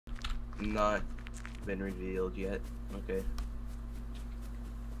Not been revealed yet. Okay.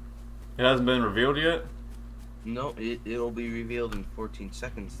 It hasn't been revealed yet? No, it'll be revealed in 14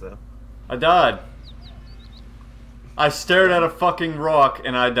 seconds though. I died. I stared at a fucking rock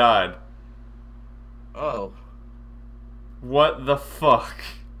and I died. Oh. What the fuck?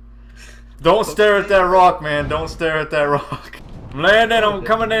 Don't stare at that rock, man. Don't stare at that rock. I'm landing. I'm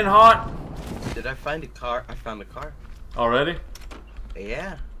coming in hot. Did I find a car? I found a car. Already?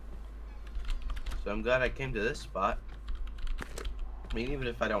 Yeah. So I'm glad I came to this spot. I mean, even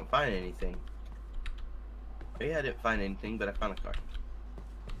if I don't find anything. Maybe I didn't find anything, but I found a car.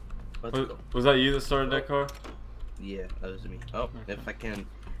 Let's go. Was that you that started that car? Yeah, that was me. Oh, okay. if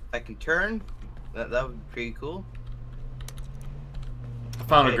I can turn, that would be pretty cool. I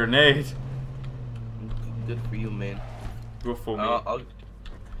found a grenade. Good for you, man. Go for me.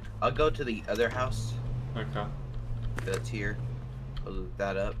 I'll go to the other house. Okay. That's here. I'll look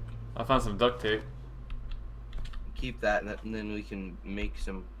that up. I found some duct tape. Keep that, and then we can make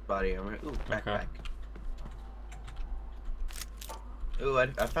some body armor. Ooh, backpack. Okay. Ooh, I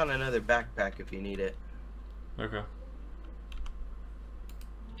found another backpack if you need it. Okay.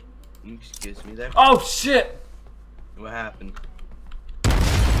 Excuse me there. Oh shit! What happened?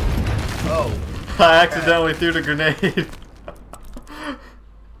 Oh. I accidentally threw the grenade.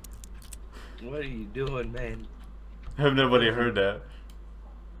 What are you doing, man? Have nobody heard that?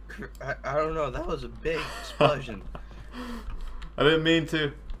 I don't know. That was a big explosion. I didn't mean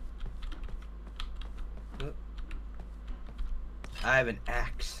to. I have an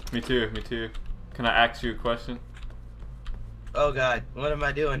axe. Me too, me too. Can I ask you a question? Oh god, what am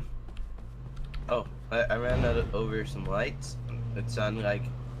I doing? Oh, I ran over some lights. It sounded like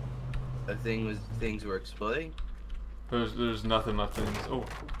things were exploding. There's nothing left in this. Oh.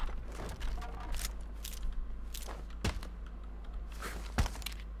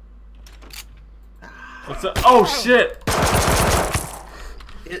 What's up? Oh shit!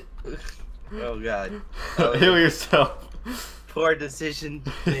 Oh god. Heal yourself. Poor decision.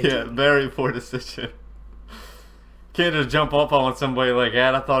 Yeah, very poor decision. Can't just jump up on somebody like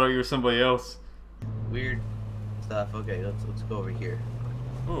that. I thought you were somebody else. Weird stuff. Okay, let's go over here.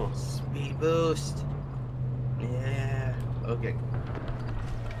 Ooh. Speed boost. Yeah. Okay.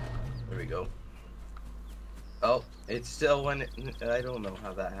 There we go. Oh, it's still when I don't know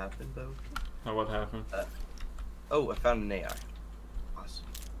how that happened though. Oh, what happened? Oh, I found an AR. Awesome.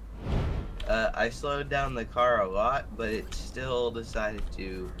 I slowed down the car a lot, but it still decided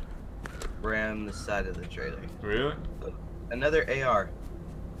to ram the side of the trailer. Really? Another AR.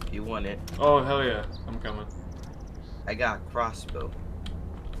 You want it? Oh hell yeah! I'm coming. I got a crossbow.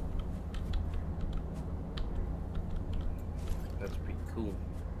 That's pretty cool.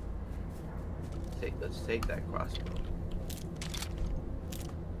 Let's take that crossbow.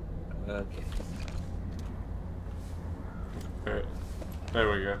 Okay. Alright.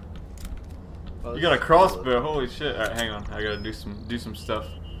 There we go. Well, You got a crossbow, holy shit. Alright, hang on. I gotta do some stuff.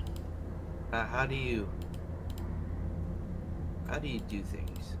 How do you do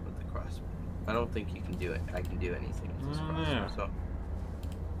things with the crossbow? I don't think you can do it. I can do anything with this crossbow. Yeah. So.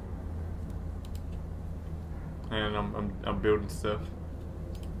 And I'm building stuff.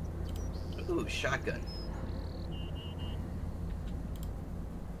 Ooh, shotgun.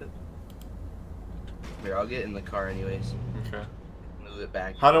 Here, I'll get in the car anyways. Okay. Move it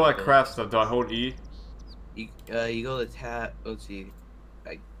back. How do I craft stuff? Do I hold E? You go to tab. Let's see.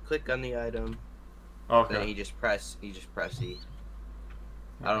 I click on the item. Okay. Then you just press E.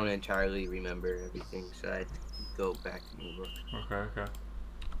 I don't entirely remember everything, so I go back and look. Okay.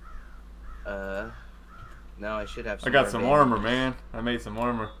 Now I should have. I got some armor, man. I made some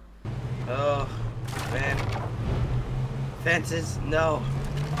armor. Oh, man. Fences, no.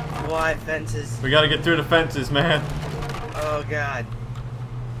 Why fences? We gotta get through the fences, man. Oh god.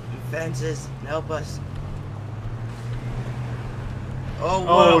 Fences, help us. Oh,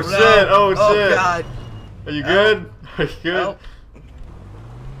 whoa, Oh shit! no. Oh shit! God. Are you good? Are you good? Help.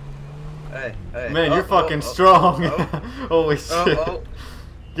 Hey. Man, you're fucking strong. Holy shit! Oh.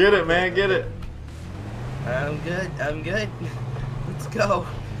 Get it, man. Get it. I'm good. Let's go.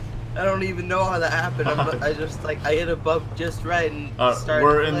 I don't even know how that happened. I just I hit a bump just right and started.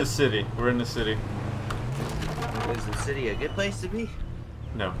 We're in the city. We're in the city. Is the city a good place to be?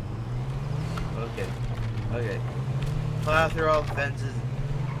 No. Okay. Plow through all the fences.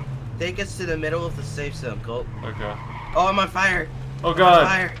 Take us to the middle of the safe zone, Colt. Okay. Oh, I'm on fire. Oh god. I'm on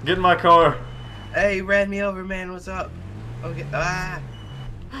fire. Get in my car. Hey, you ran me over, man. What's up? Okay.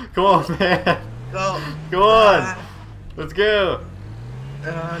 Come on, man. Colt. Come on. Let's go.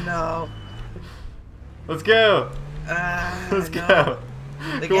 Oh no. Let's go. No. Let's go.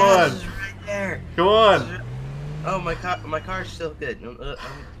 The Come gas on. is car. Come on. Oh, my car's still good.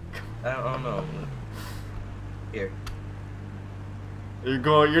 I don't know. Here.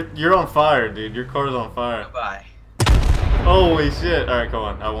 You're on fire, dude. Your car's on fire. Bye. Holy shit! All right, come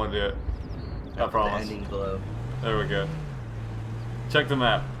on. I won't do it. I promise. The ending below. There we go. Check the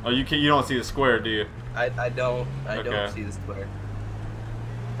map. Oh, you don't see the square, do you? I don't see the square.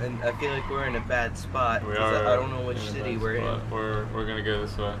 And I feel like we're in a bad spot. We are. I don't know which city we're in. We're gonna go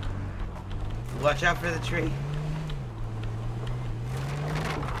this way. Watch out for the tree.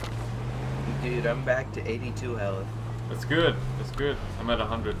 Dude, I'm back to 82 health. That's good. That's good. I'm at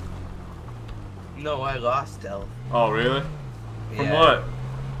 100. No, I lost health. Oh, really? From Yeah. what?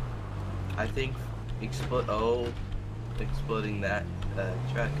 I think exploding that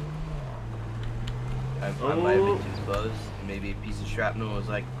truck. I might have been too close. Maybe a piece of shrapnel was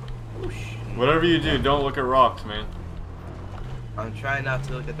like, whoosh. Whatever you do, don't look at rocks, man. I'm trying not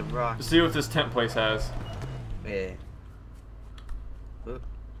to look at the rocks. See what this tent place has. Yeah. Oop.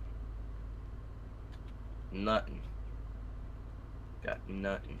 Nothing. Got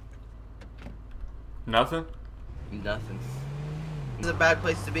nothing. Nothing? Nothing. This is a bad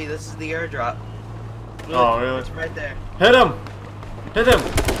place to be. This is the airdrop. Look, Oh, really? It's right there. Hit him! Hit him!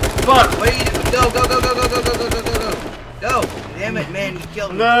 Fuck! What are you doing? Go, go, go, go, go, go, go, go, go, go, go! Go! Damn it, man, you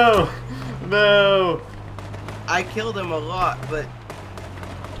killed me. No! No! I killed him a lot, but...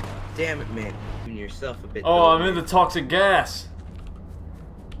 Damn it, man. Giving yourself a bit... Oh, I'm in the toxic gas.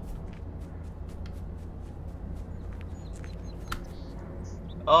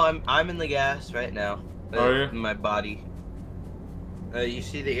 Oh, I'm in the gas right now. Are you? In my body. You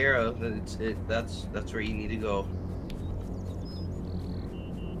see the arrow? That's where you need to go.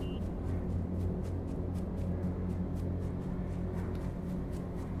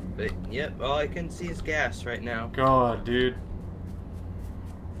 But yep, all I can see is gas right now. God, dude.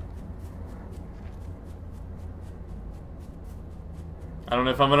 I don't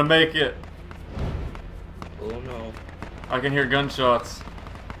know if I'm gonna make it. Oh no, I can hear gunshots.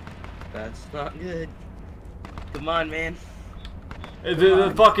 that's not good. Come on, man.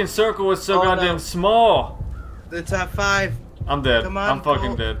 The fucking circle was so Oh, goddamn no. small. The top 5. I'm dead. Come on, I'm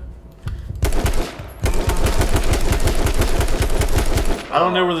fucking Colt. dead. I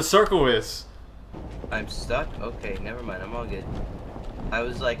don't know where the circle is. I'm stuck? Okay, never mind. I'm all good. I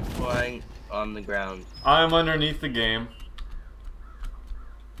was like flying on the ground. I'm underneath the game.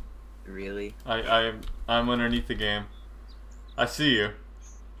 Really? I'm underneath the game. I see you,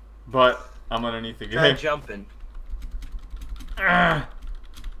 but I'm underneath the Try game. jumping. Ah.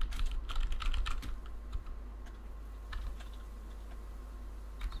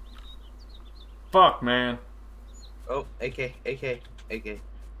 Fuck, man. Oh, AK.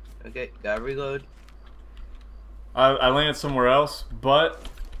 Okay, gotta reload. I landed somewhere else, but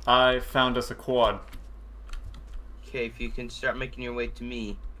I found us a quad. Okay, if you can start making your way to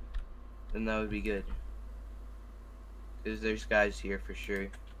me, then that would be good. Because there's guys here for sure.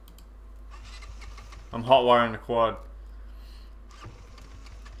 I'm hot wiring the quad.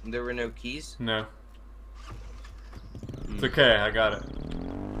 There were no keys? No. It's okay, I got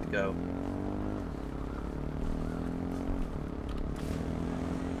it. Go.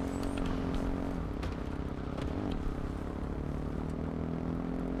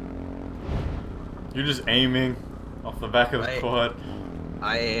 You're just aiming off the back of the quad.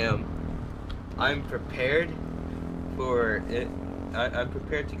 I am. I'm prepared for it. I'm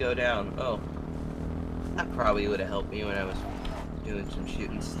prepared to go down. Oh. That probably would have helped me when I was doing some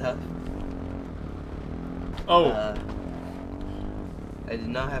shooting stuff. Oh. I did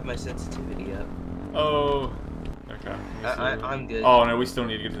not have my sensitivity up. Oh. Okay. I'm good. Oh no, we still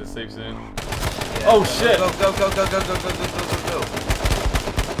need to get to the safe zone. Yeah. Oh shit! Go, go, go, go, go, go, go, go, go, go, go.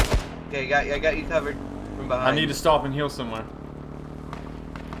 Okay, I got you covered from behind. I need to stop and heal somewhere.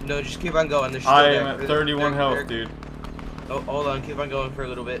 No, just keep on going. There's still I there. am at 31 health, dude. Oh, hold on. Keep on going for a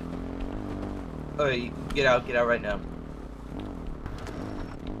little bit. Oh, get out right now.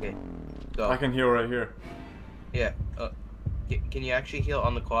 Okay, go. I can heal right here. Yeah. Can you actually heal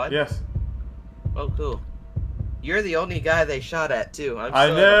on the quad? Yes. Oh, cool. You're the only guy they shot at too. I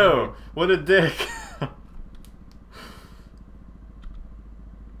know. What a dick.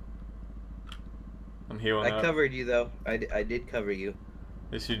 I'm healing up. I covered you though. I did cover you.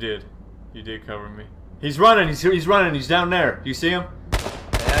 Yes, you did. You did cover me. He's running. He's running. He's down there. You see him?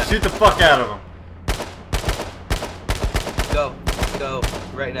 Yeah. Shoot the fuck out of him. Go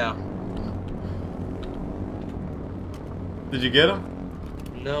right now. Did you get him?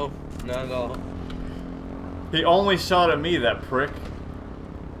 No, not at all. He only shot at me, that prick.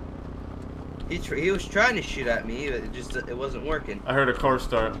 He was trying to shoot at me, but it wasn't working. I heard a car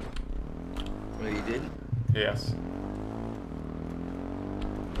start. Oh, you did? Yes.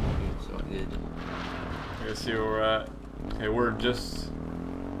 It's not good. Let's see where we're at. Okay, we're.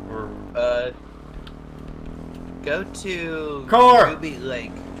 Go to Car! Ruby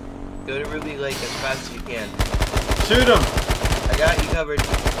Lake. Go to Ruby Lake as fast as you can. Shoot him! I got you covered.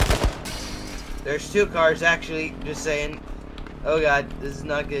 There's 2 cars actually, just saying. Oh god, this is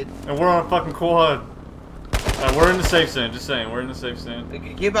not good. And we're on a fucking quad. We're in the safe zone, just saying, we're in the safe zone.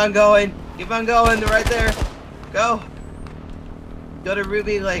 Okay, keep on going. Keep on going, they're right there. Go. Go to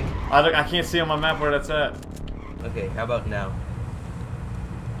Ruby Lake. I can't see on my map where that's at. Okay, how about now?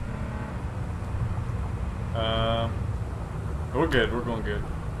 We're good, we're going good.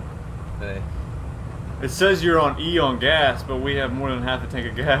 Okay. It says you're on E on gas, but we have more than half a tank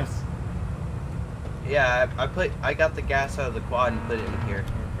of gas. Yeah, I got the gas out of the quad and put it in here.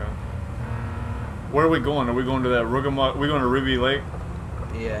 Okay. Where are we going? Are we going to that Rugamut? We going to Ruby Lake?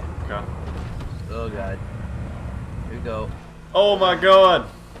 Yeah. Okay. Oh god. Here we go. Oh my god.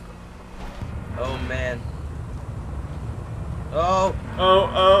 Oh man. Oh.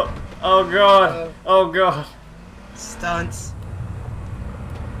 Oh god. Oh god. Stunts.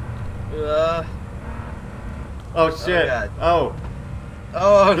 Oh shit. Oh.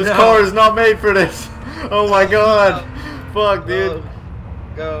 Oh this no. car is not made for this. Oh my god. No. Fuck, dude.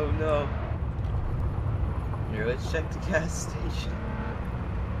 Go, no. Here, let's check the gas station.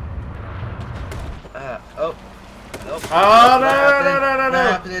 Oh. Nope. Oh, nope, no. Not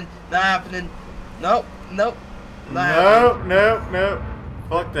happening. Not happening. Nope. Nope. Not happening. Nope.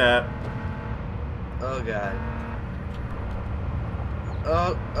 Fuck that. Oh god. Oh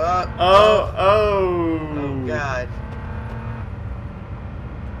god.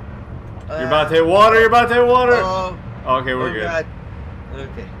 You're about to hit water. You're about to hit water. Oh. Okay, we're good. God.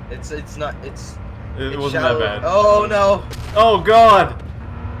 Okay. It wasn't shallow. that bad. Oh no. Oh god.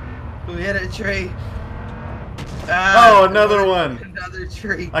 We hit a tree. Oh, another one. Another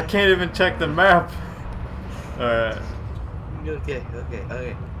tree. I can't even check the map. Alright. Okay.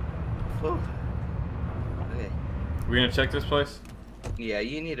 Whew. Okay. We gonna check this place? Yeah,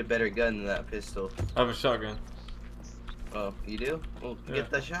 you need a better gun than that pistol. I have a shotgun. Oh, you do? Well, Yeah. get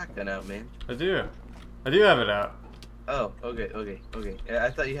the shotgun out, man. I do have it out. Oh, okay. I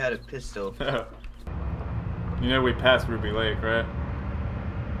thought you had a pistol. You know we passed Ruby Lake, right?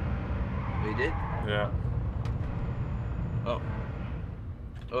 We did? Yeah. Oh.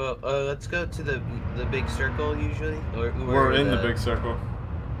 Well, let's go to the big circle usually. We're in the big circle.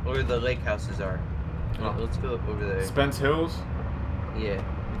 Where the lake houses are. Oh. Let's go over there. Spence Hills? Yeah.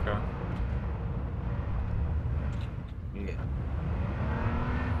 Okay. Yeah.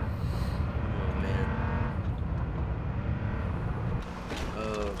 Oh man.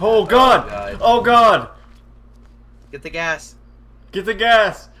 Oh god! Oh god! Get the gas. Get the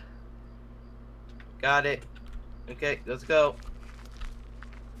gas! Got it. Okay, let's go.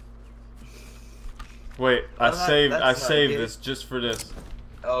 Wait, I saved good. this just for this.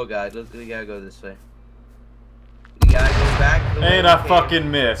 Oh god, we gotta go this way. We gotta go back the way And we I came.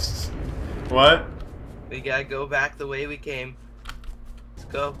 fucking missed. What? We gotta go back the way we came. Let's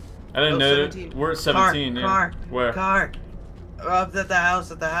go. I didn't know 17. that. We're at 17, yeah. Car. Where? Car. Up at the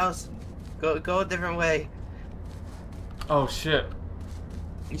house. Go a different way. Oh shit.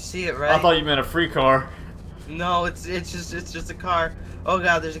 You see it, right? I thought you meant a free car. No, it's just a car. Oh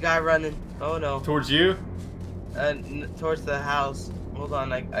god, there's a guy running. Oh no. Towards you? Towards the house. Hold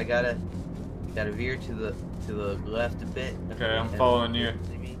on, I gotta veer to the left a bit. Okay, I'm following you.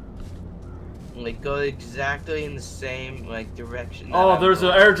 Like go exactly in the same direction. that Oh, I'm there's an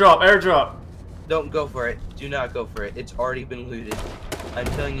going. airdrop. Don't go for it. Do not go for it. It's already been looted. I'm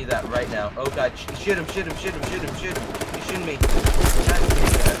telling you that right now. Oh god, shoot him. He's shooting me. God damn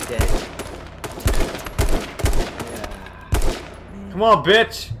it, I'm dead. Yeah. Come on,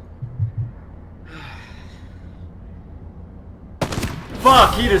 bitch.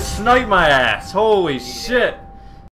 Fuck, he just sniped my ass. Holy shit.